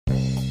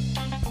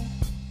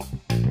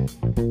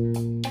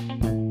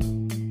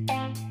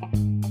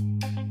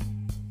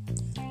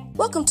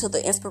Welcome to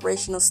the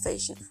Inspirational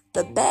Station,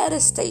 the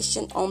baddest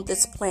station on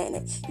this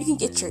planet. You can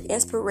get your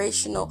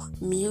inspirational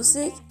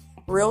music,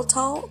 real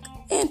talk,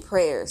 and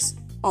prayers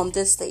on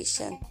this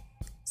station.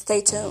 Stay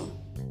tuned.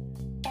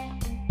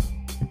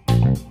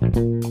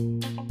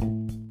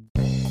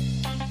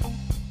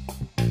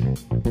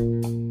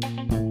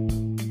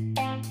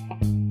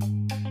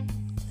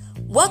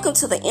 Welcome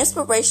to the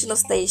Inspirational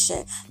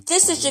Station.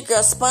 This is your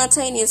girl,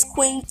 Spontaneous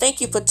Queen.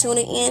 Thank you for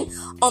tuning in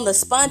on the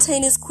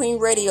Spontaneous Queen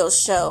Radio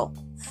Show.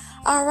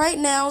 All right,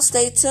 now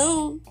stay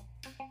tuned.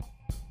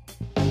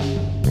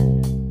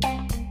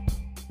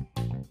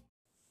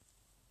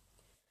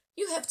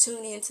 You have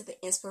tuned in to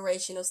the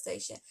Inspirational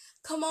Station.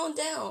 Come on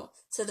down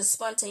to the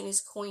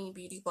Spontaneous Queen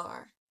Beauty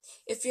Bar.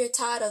 If you're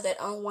tired of that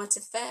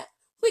unwanted fat,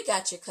 we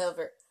got you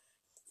covered.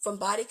 From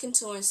body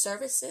contouring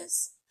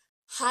services,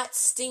 hot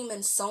steam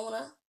and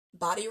sauna,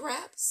 body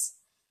wraps,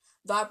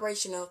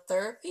 vibrational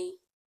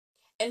therapy,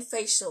 and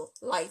facial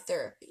light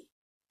therapy.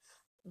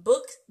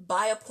 Book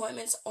by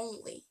appointments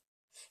only.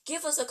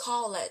 Give us a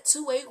call at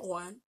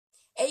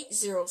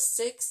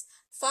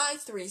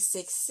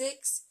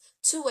 281-806-5366,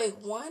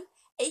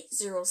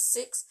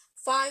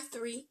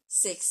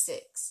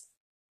 281-806-5366.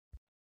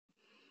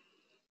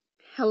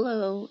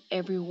 Hello,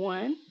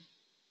 everyone.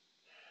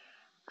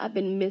 I've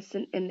been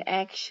missing in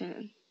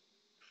action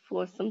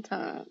for some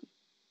time.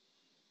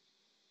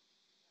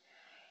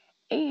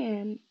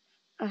 And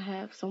I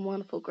have some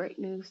wonderful, great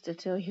news to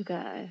tell you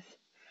guys.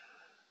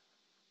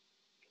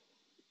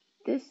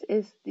 This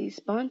is the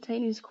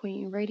Spontaneous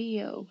Queen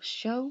Radio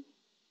Show,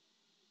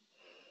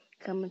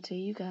 coming to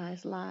you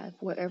guys live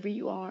wherever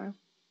you are.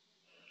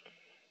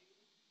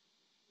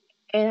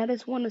 And I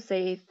just want to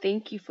say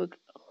thank you for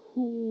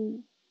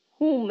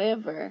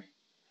whomever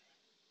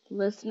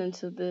listening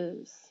to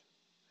this,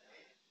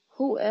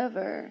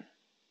 whoever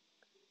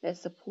that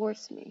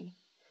supports me.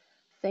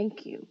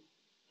 Thank you.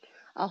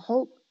 I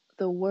hope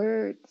the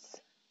words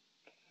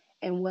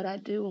and what I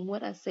do and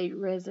what I say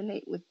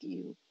resonate with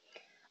you.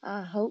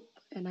 I hope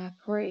and I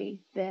pray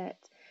that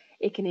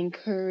it can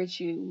encourage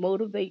you,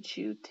 motivate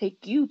you,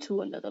 take you to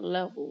another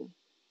level.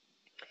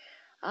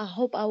 I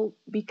hope I will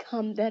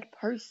become that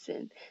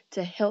person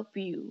to help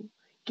you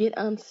get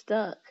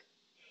unstuck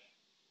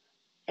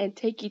and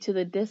take you to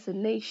the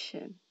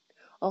destination,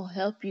 or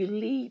help you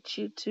lead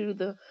you to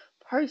the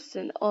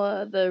person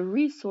or the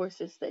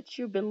resources that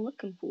you've been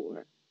looking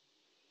for.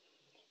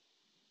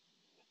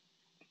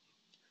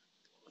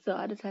 So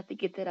I just have to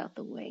get that out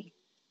the way.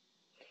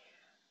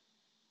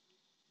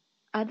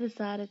 I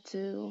decided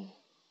to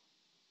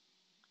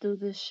do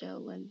this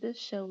show, and this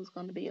show is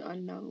going to be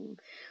unknown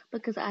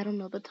because I don't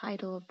know the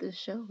title of this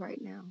show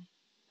right now.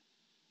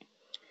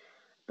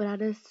 But I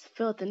just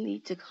felt the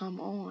need to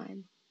come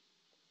on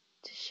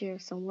to share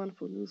some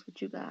wonderful news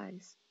with you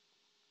guys.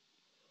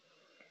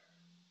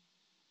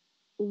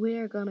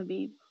 We're going to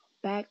be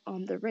back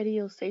on the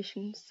radio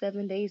station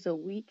 7 days a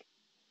week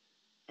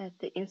at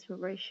the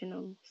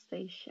Inspirational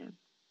Station.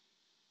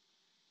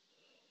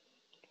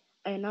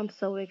 And I'm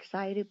so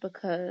excited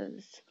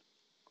because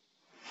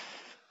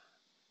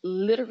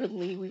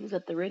literally we was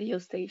at the radio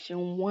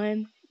station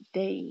one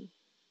day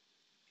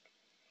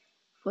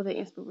for the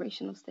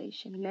Inspirational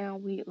Station. Now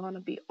we're going to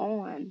be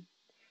on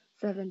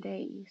 7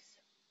 days.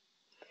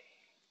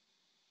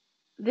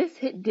 This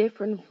hit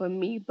different for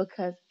me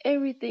because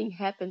everything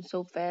happened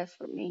so fast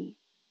for me.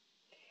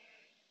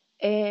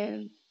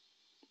 And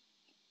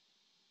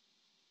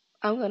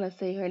I'm going to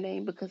say her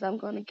name because I'm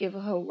going to give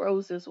her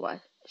roses while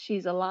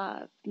she's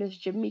alive. Miss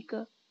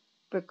Jamaica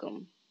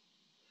Brickham.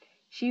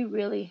 She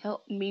really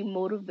helped me,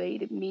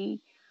 motivated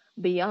me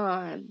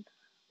beyond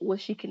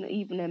what she can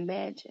even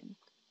imagine.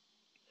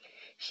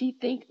 She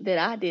think that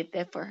I did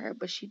that for her,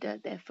 but she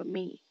did that for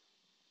me.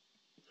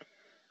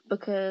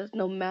 Because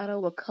no matter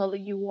what color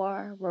you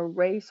are, what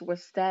race, what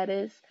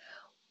status,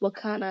 what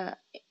kind of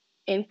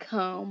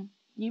income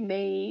you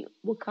made,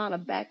 what kind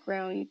of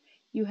background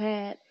you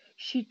had,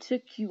 she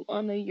took you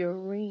under your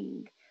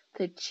wing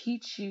to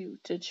teach you,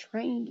 to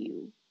train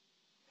you.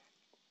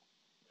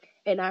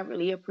 And I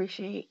really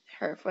appreciate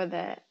her for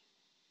that.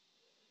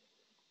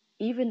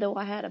 Even though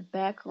I had a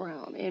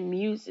background in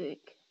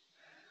music,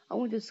 I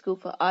went to school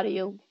for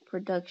audio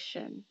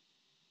production.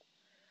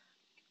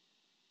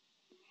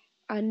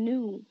 I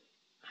knew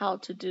how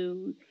to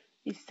do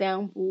the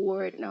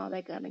soundboard and all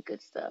that kind of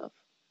good stuff.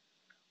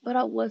 But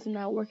I was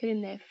not working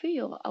in that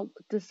field. I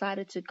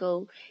decided to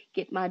go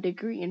get my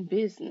degree in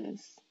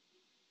business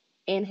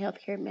and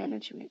healthcare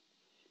management.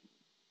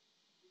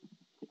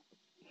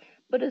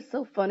 But it's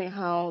so funny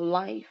how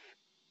life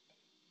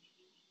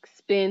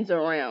spins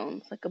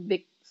around. It's like a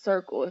big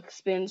circle. It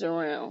spins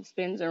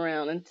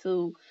around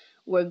until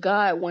where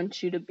God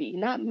wants you to be.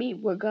 Not me,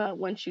 where God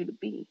wants you to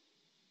be.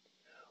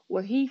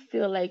 Where He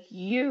feel like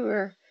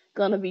you're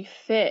going to be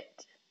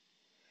fit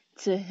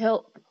to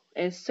help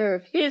and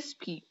serve His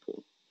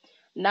people.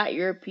 Not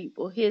your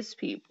people, His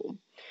people.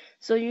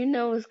 So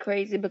it's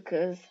crazy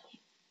because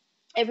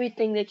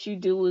everything that you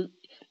do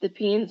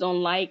depends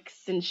on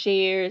likes and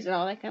shares and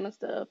all that kind of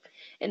stuff.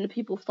 And the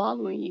people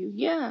following you,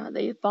 yeah,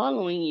 they're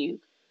following you.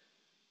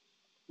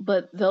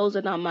 But those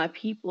are not my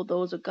people,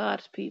 those are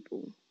God's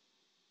people.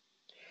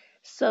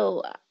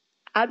 So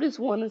I just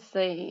want to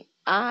say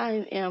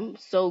I am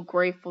so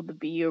grateful to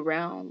be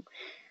around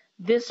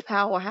this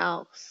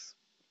powerhouse.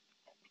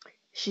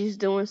 She's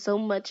doing so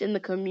much in the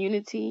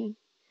community,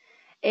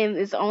 and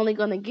it's only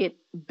going to get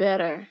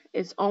better.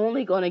 It's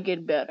only going to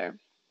get better.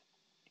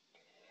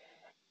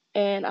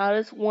 And I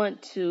just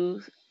want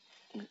to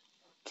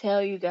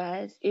tell you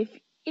guys, if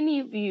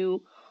any of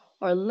you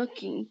are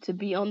looking to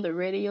be on the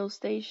radio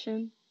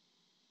station,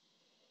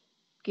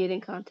 get in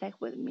contact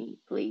with me,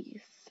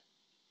 please.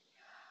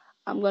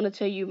 I'm going to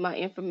tell you my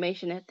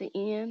information at the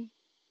end.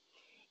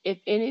 If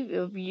any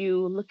of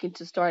you looking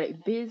to start a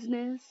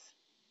business,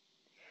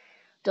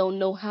 don't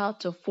know how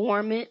to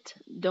form it,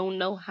 don't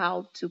know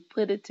how to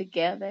put it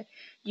together,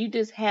 you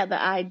just have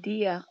the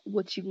idea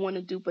what you want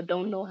to do, but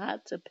don't know how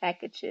to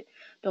package it,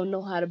 don't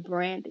know how to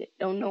brand it,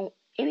 don't know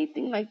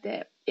anything like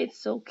that,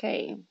 it's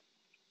okay.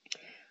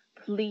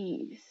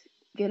 Please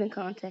get in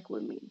contact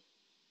with me.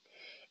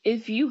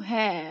 If you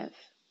have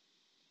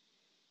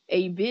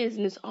a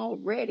business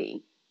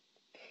already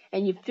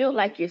and you feel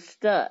like you're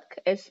stuck,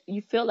 as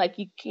you feel like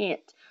you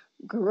can't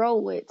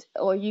grow it,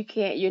 or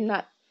you're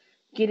not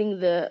getting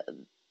the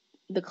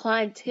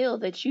clientele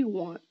that you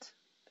want,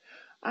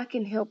 I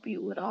can help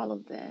you with all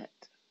of that.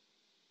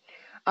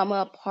 I'm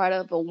a part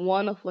of a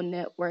wonderful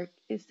network.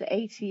 It's the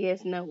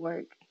ATS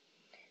network.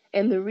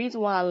 And the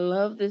reason why I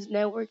love this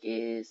network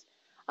is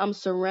I'm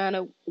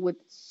surrounded with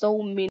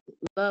so many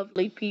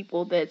lovely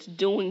people that's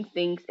doing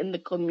things in the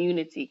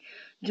community,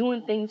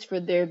 doing things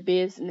for their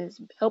business,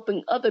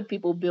 helping other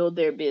people build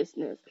their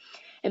business.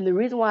 And the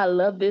reason why I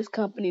love this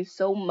company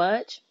so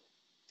much,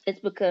 it's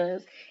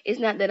because it's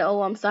not that,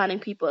 oh, I'm signing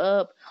people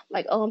up,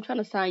 like, oh, I'm trying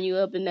to sign you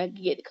up and I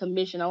get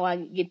commission, oh, I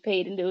get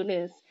paid and do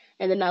this,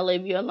 and then I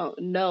leave you alone.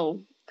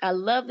 No, I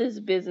love this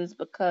business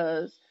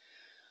because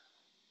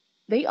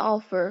they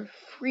offer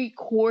free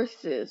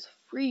courses,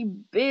 free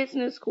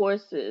business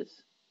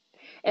courses.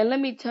 And let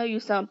me tell you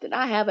something,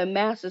 I have a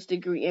master's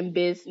degree in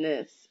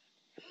business.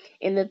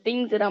 And the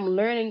things that I'm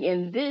learning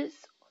in this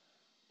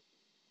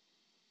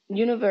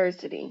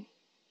university,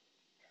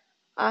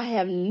 I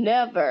have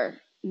never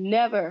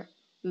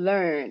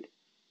learned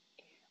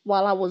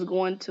while I was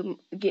going to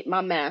get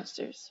my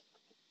master's.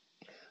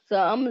 So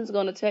I'm just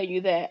going to tell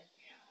you that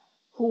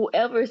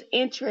whoever's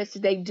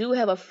interested, they do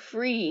have a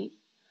free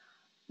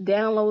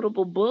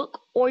downloadable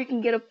book, or you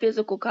can get a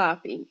physical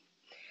copy.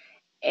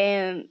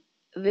 And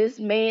this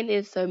man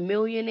is a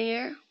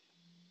millionaire.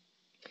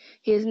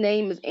 His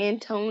name is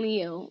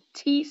Antonio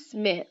T.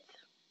 Smith.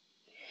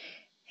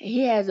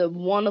 He has a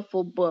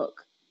wonderful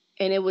book,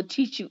 and it will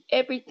teach you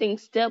everything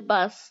step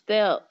by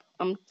step.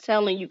 I'm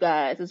telling you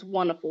guys, it's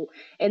wonderful.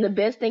 And the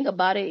best thing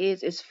about it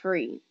is it's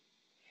free.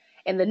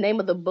 And the name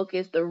of the book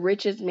is The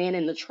Richest Man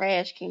in the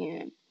Trash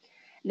Can.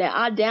 Now,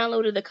 I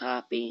downloaded a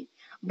copy,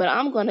 but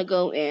I'm going to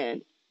go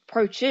and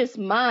purchase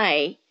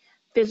my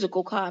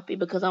physical copy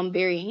because I'm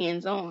very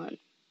hands-on.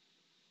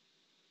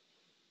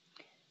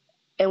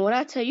 And when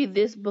I tell you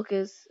this book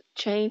has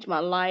changed my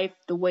life,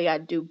 the way I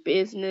do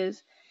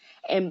business,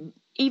 and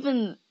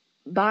even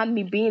by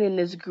me being in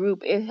this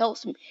group, it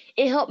helped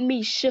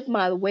me shift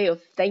my way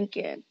of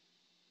thinking.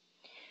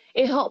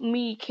 It helped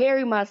me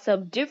carry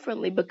myself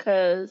differently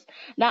because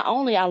not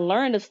only I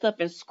learned the stuff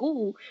in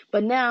school,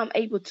 but now I'm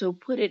able to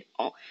put it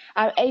on.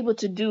 I'm able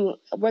to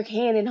work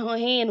hand in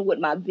hand with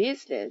my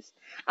business.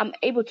 I'm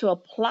able to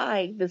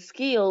apply the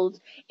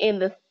skills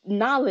and the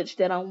knowledge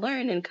that I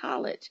learned in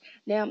college.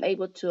 Now I'm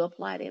able to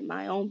apply it in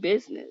my own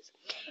business.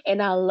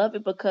 And I love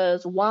it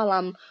because while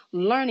I'm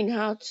learning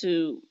how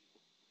to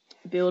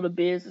build a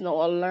business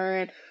or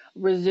learn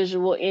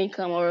residual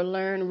income or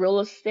learn real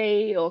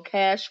estate or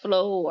cash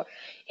flow or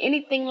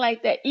anything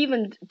like that,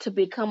 even to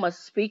become a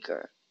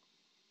speaker,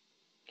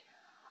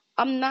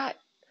 I'm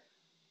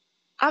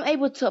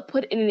able to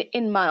put it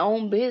in my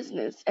own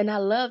business. And I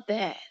love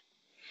that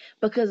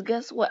because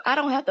guess what? I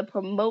don't have to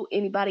promote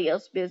anybody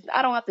else's business.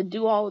 I don't have to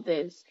do all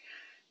this.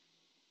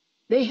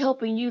 They're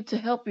helping you to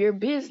help your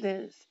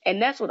business.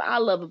 And that's what I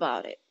love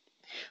about it.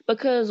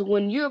 Because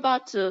when you're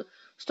about to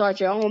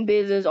start your own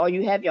business or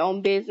you have your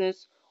own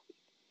business,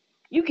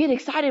 you get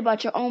excited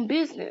about your own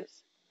business.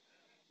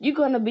 You're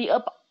going to be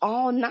up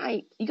all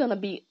night. You're going to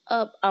be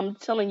up. I'm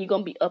telling you, you're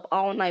going to be up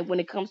all night when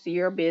it comes to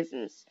your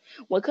business.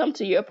 When it comes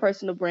to your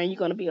personal brand, you're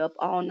going to be up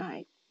all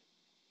night.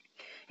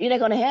 You're not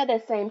going to have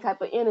that same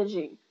type of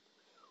energy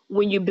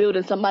when you're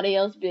building somebody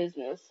else's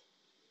business.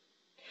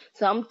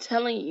 So I'm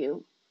telling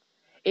you,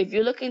 if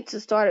you're looking to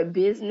start a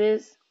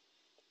business,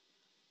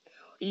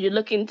 you're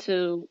looking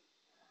to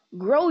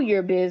grow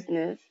your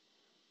business,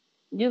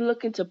 you're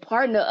looking to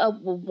partner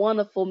up with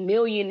wonderful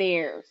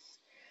millionaires,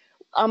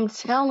 I'm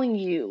telling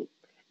you,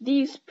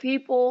 these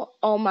people,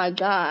 oh my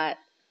God,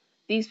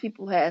 these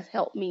people has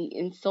helped me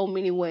in so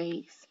many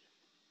ways.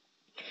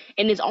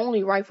 And it's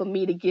only right for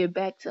me to give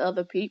back to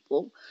other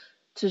people,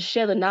 to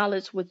share the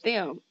knowledge with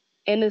them.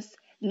 And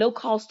No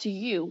cost to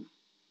you.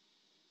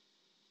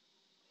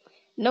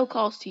 No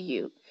cost to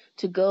you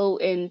to go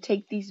and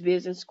take these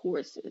business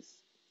courses.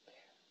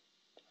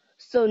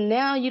 So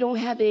now you don't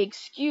have the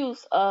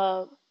excuse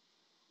of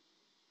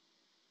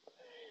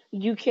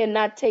you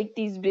cannot take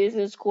these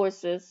business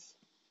courses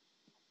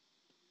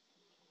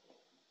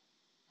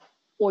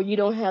or you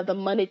don't have the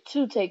money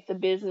to take the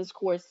business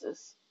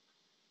courses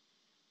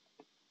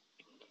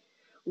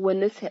when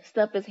this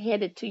stuff is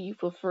handed to you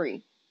for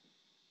free.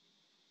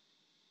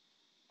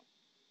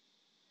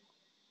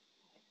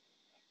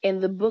 And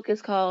the book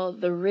is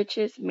called The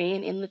Richest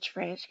Man in the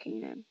Trash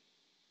Can.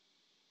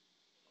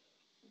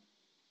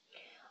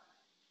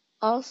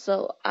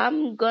 Also,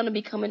 I'm going to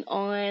be coming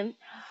on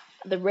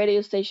the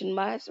radio station,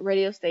 my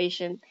radio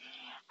station,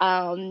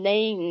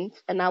 named,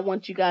 and I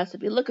want you guys to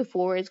be looking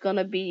for, it's going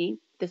to be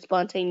the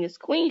Spontaneous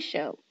Queen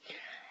Show.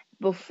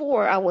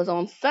 Before, I was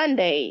on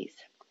Sundays,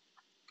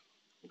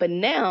 but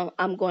now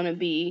I'm going to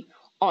be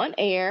on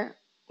air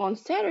on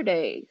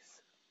Saturdays.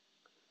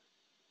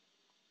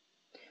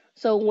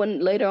 So when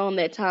later on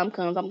that time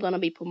comes, I'm going to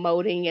be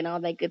promoting and all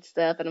that good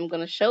stuff, and I'm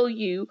going to show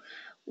you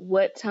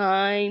what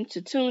time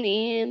to tune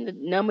in, the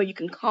number you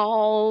can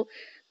call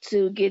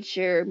to get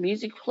your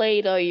music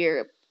played or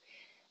your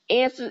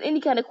answers, any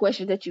kind of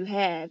questions that you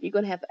have. You're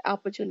going to have the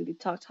opportunity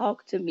to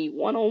talk to me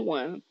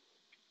one-on-one.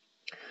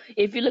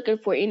 If you're looking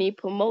for any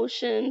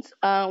promotions,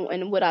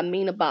 and what I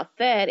mean about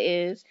that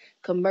is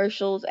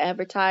commercials,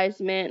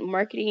 advertisement,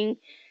 marketing,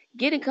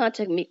 get in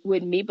contact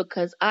with me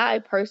because I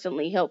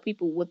personally help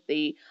people with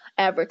the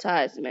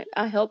advertisement.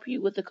 I help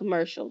you with the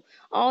commercial.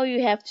 All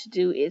you have to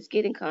do is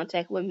get in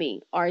contact with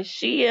me,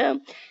 Arshia,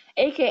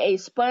 aka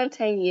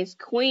Spontaneous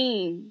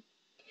Queen.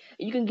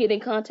 You can get in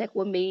contact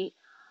with me.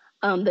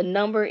 The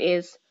number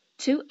is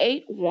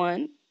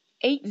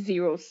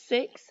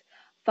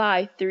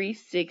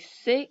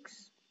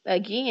 281-806-5366.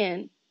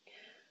 Again,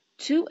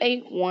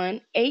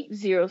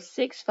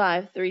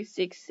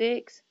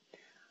 281-806-5366.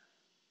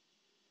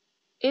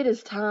 It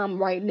is time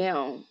right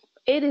now.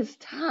 It is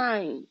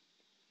time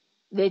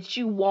that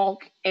you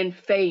walk in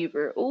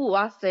favor. Ooh,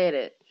 I said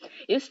it.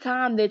 It's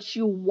time that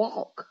you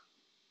walk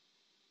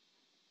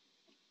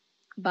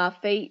by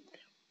faith.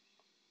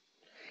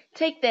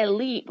 Take that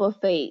leap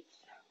of faith.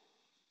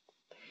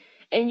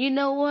 And you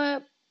know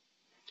what?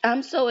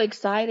 I'm so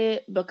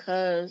excited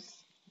because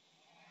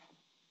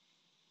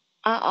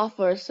I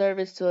offer a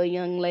service to a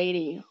young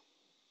lady,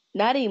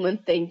 not even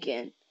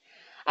thinking.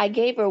 I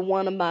gave her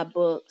one of my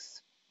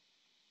books.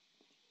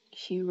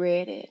 She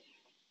read it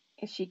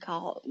and she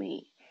called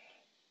me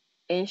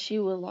and she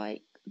was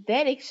like,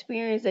 that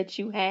experience that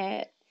you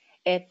had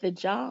at the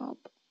job,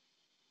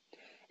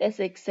 that's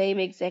the same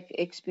exact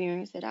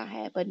experience that I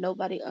had, but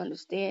nobody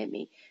understand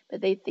me.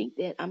 But they think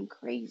that I'm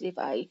crazy if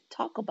I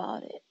talk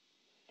about it.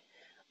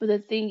 But the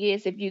thing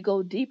is, if you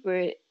go deeper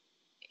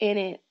in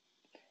it,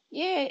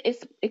 yeah,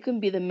 it can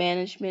be the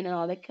management and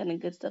all that kind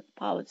of good stuff,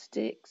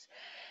 politics,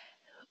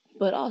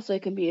 but also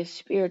it can be a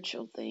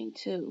spiritual thing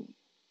too.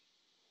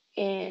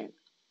 And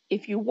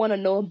if you want to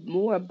know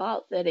more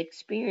about that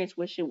experience,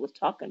 what she was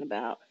talking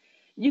about,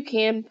 you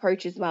can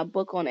purchase my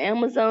book on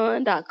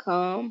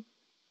Amazon.com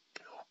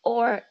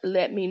or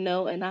let me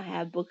know, and I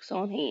have books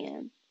on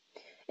hand.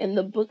 And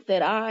the book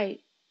that I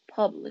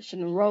published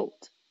and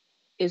wrote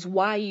is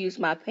Why Use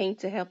My Pain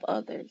to Help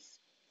Others.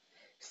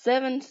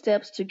 7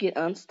 Steps to Get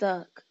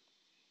Unstuck.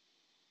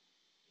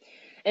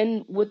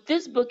 And what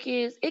this book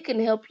is, it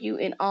can help you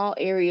in all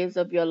areas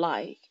of your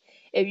life.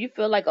 If you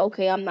feel like,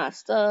 okay, I'm not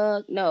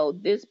stuck, no,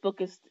 this book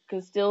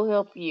can still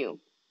help you.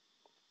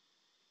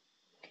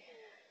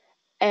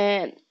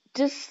 And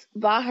just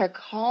by her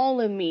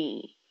calling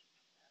me,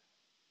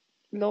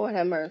 Lord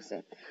have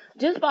mercy,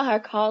 just by her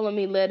calling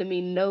me, letting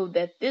me know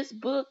that this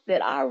book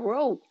that I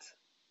wrote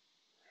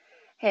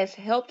has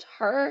helped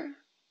her,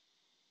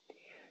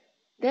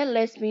 that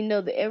lets me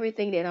know that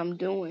everything that I'm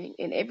doing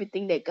and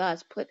everything that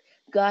God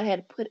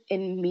had put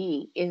in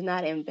me is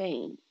not in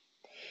vain.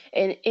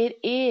 And it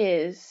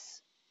is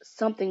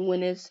something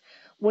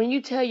when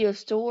you tell your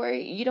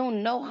story, you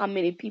don't know how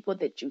many people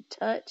that you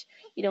touch.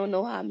 You don't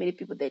know how many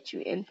people that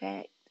you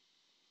impact.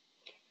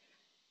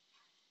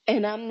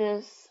 And I'm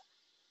just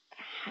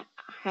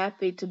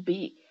happy to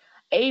be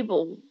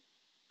able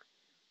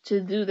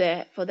to do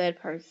that for that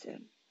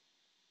person.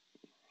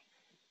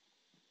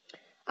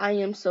 I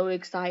am so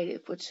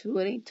excited for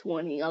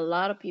 2020. A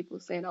lot of people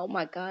saying, oh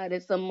my God,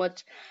 there's so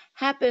much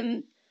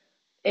happened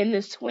in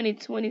this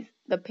 2020,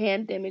 the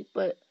pandemic,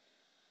 but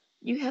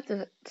you have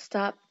to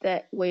stop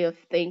that way of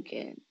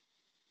thinking.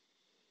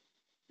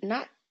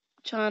 Not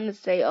trying to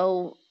say,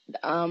 oh,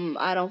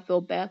 I don't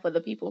feel bad for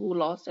the people who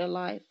lost their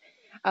life.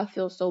 I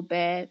feel so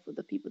bad for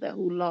the people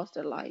who lost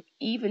their life.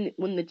 Even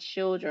when the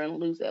children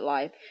lose their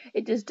life,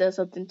 it just does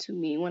something to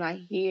me when I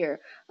hear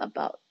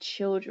about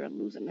children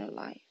losing their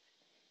life.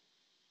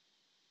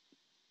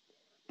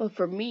 But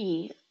for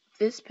me,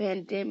 this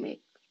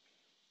pandemic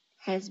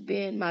has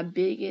been my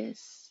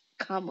biggest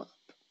come up.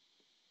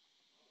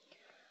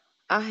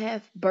 I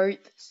have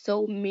birthed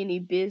so many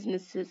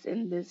businesses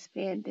in this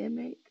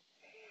pandemic.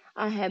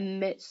 I have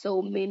met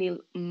so many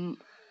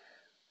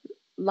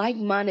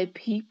like-minded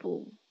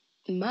people.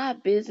 My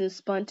business,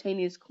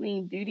 Spontaneous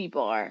Clean Beauty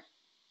Bar,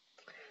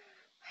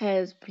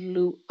 has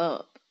blew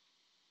up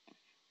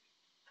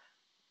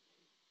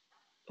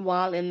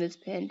while in this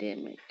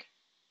pandemic.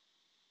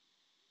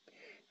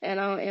 And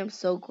I am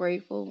so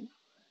grateful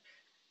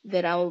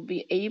that I will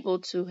be able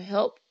to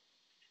help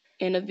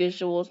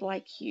individuals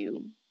like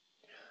you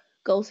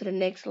go to the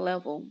next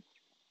level.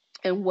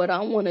 And what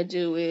I want to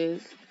do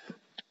is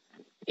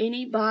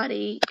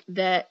anybody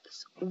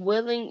that's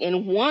willing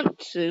and want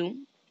to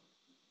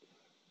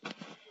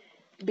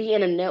be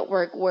in a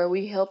network where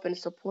we help and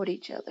support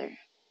each other.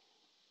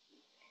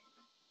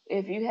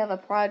 If you have a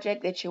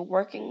project that you're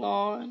working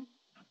on,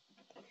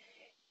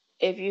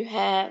 if you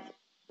have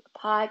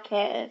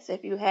podcasts,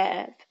 if you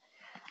have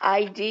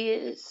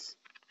ideas,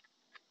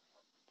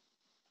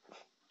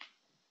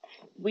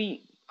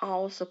 we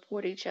all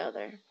support each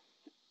other.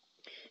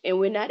 And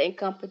we're not in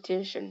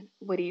competition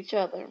with each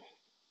other.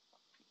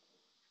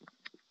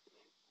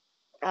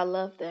 I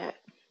love that.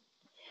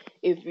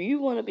 If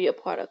you want to be a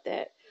part of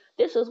that,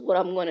 this is what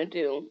I'm going to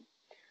do.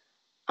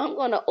 I'm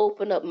going to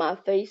open up my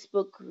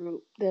Facebook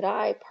group that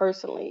I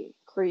personally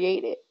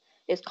created.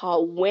 It's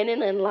called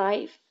Winning in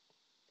Life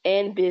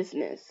and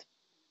Business.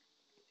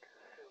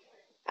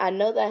 I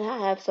know that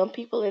I have some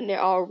people in there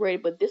already,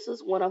 but this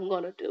is what I'm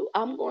going to do.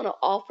 I'm going to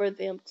offer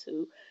them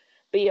to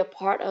be a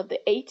part of the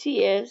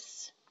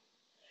ATS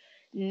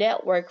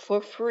network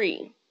for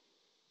free.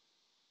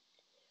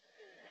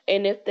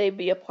 And if they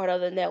be a part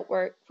of the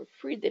network for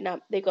free,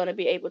 they're going to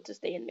be able to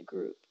stay in the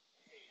group.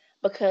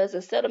 Because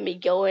instead of me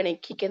going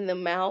and kicking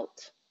them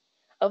out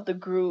of the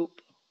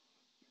group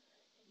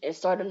and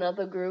start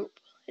another group,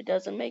 it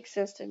doesn't make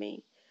sense to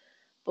me.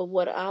 But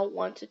what I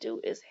want to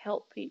do is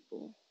help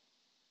people.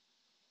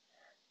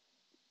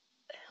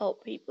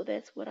 Help people.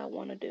 That's what I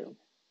want to do.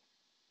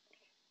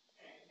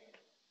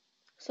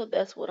 So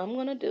that's what I'm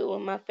going to do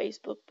in my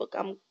Facebook group.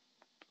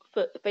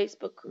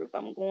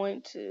 I'm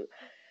going to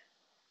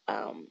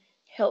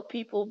help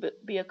people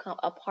be a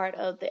part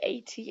of the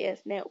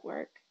ATS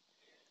network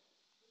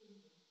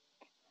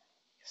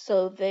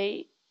so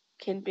they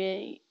can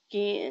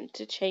begin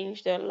to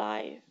change their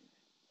life,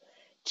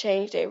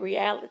 change their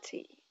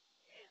reality.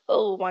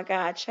 Oh my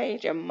God,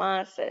 change their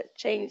mindset,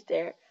 change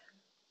the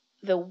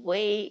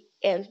way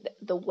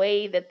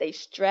that they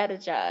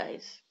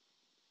strategize.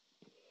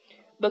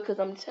 Because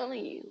I'm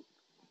telling you,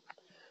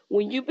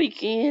 when you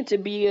begin to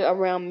be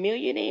around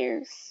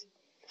millionaires,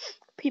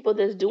 people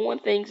that's doing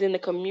things in the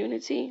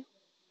community,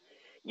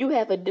 you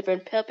have a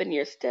different pep in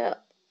your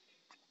step.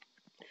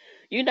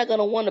 You're not going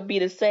to want to be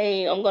the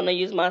same, I'm going to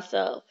use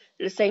myself,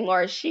 the same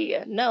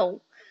Arshia.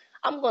 No,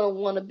 I'm going to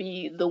want to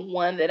be the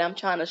one that I'm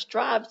trying to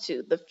strive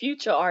to, the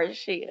future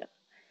Arshia.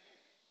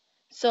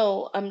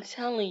 So I'm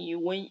telling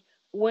you,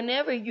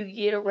 whenever you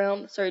get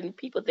around certain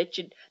people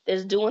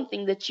that's doing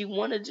things that you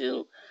want to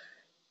do,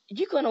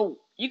 you're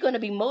gonna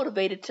be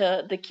motivated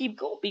to keep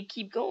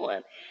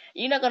going.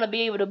 You're not gonna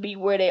be able to be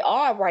where they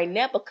are right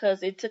now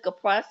because it took a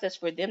process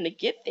for them to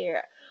get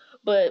there.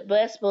 But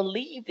best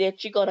believe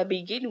that you're gonna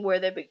be getting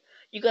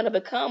you're gonna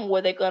become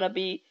where they're gonna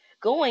be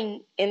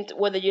going and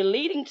whether you're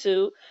leading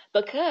to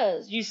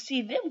because you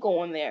see them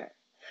going there,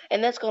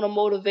 and that's gonna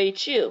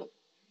motivate you.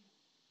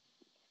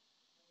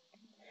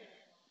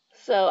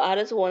 So I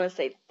just want to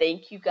say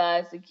thank you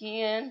guys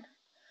again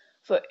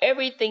for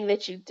everything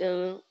that you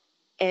do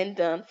and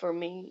done for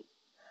me.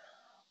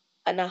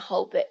 And I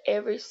hope that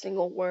every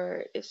single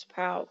word is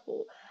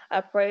powerful.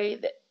 I pray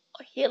that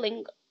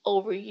healing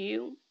over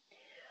you.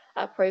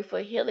 I pray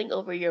for healing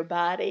over your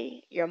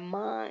body, your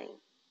mind.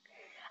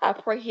 I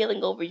pray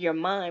healing over your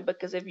mind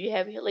because if you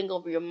have healing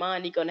over your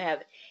mind, you're going to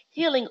have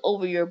healing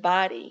over your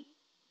body.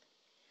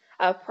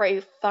 I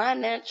pray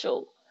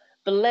financial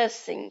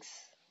blessings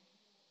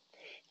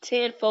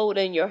tenfold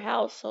in your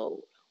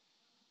household.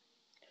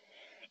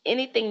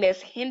 Anything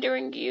that's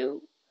hindering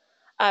you,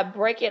 I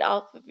break it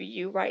off of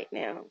you right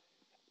now.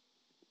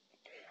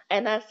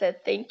 And I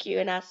said thank you,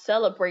 and I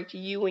celebrate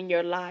you in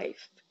your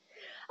life.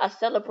 I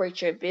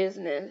celebrate your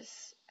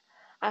business.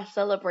 I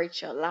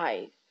celebrate your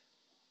life.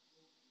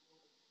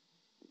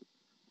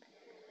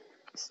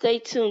 Stay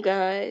tuned,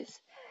 guys.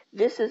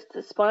 This is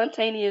the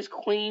Spontaneous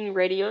Queen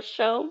Radio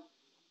Show.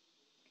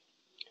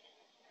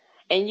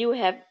 And you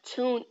have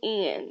tuned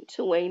in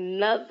to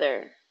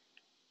another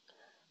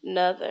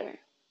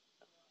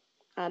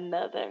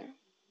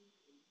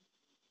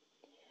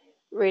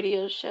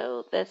radio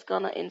show that's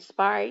going to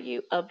inspire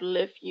you,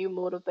 uplift you,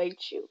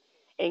 motivate you,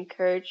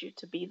 encourage you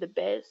to be the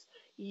best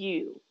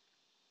you.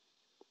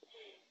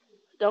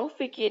 Don't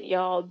forget,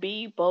 y'all,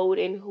 be bold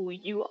in who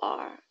you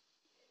are.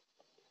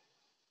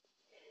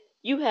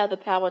 You have the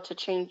power to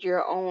change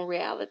your own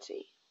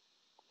reality,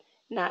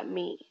 not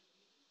me.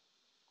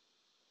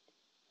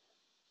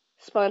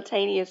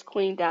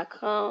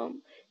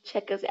 SpontaneousQueen.com.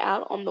 Check us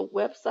out on the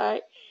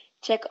website.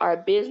 Check our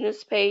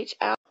business page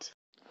out.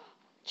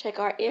 Check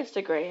our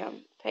Instagram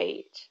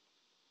page.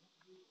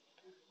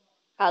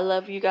 I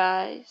love you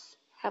guys.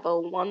 Have a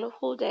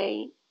wonderful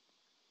day.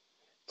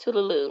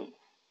 Toodaloo.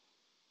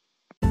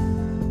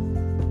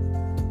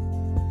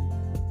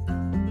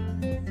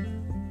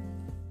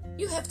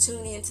 You have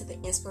tuned in to the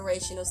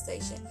Inspirational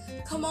Station.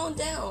 Come on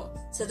down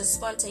to the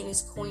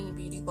Spontaneous Queen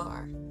Beauty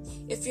Bar.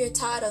 If you're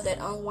tired of that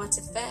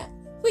unwanted fat,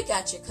 we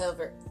got you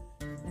covered.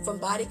 From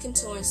body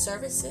contouring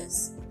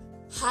services,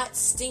 hot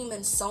steam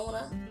and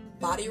sauna,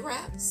 body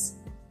wraps,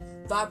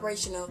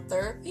 vibrational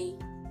therapy,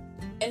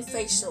 and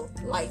facial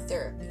light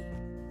therapy.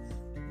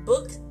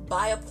 Book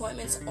by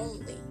appointments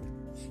only.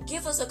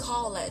 Give us a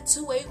call at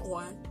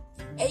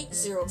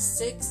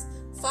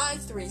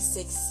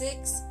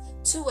 281-806-5366,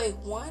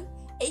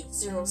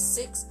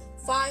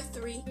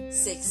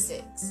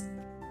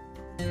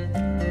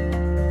 281-806-5366.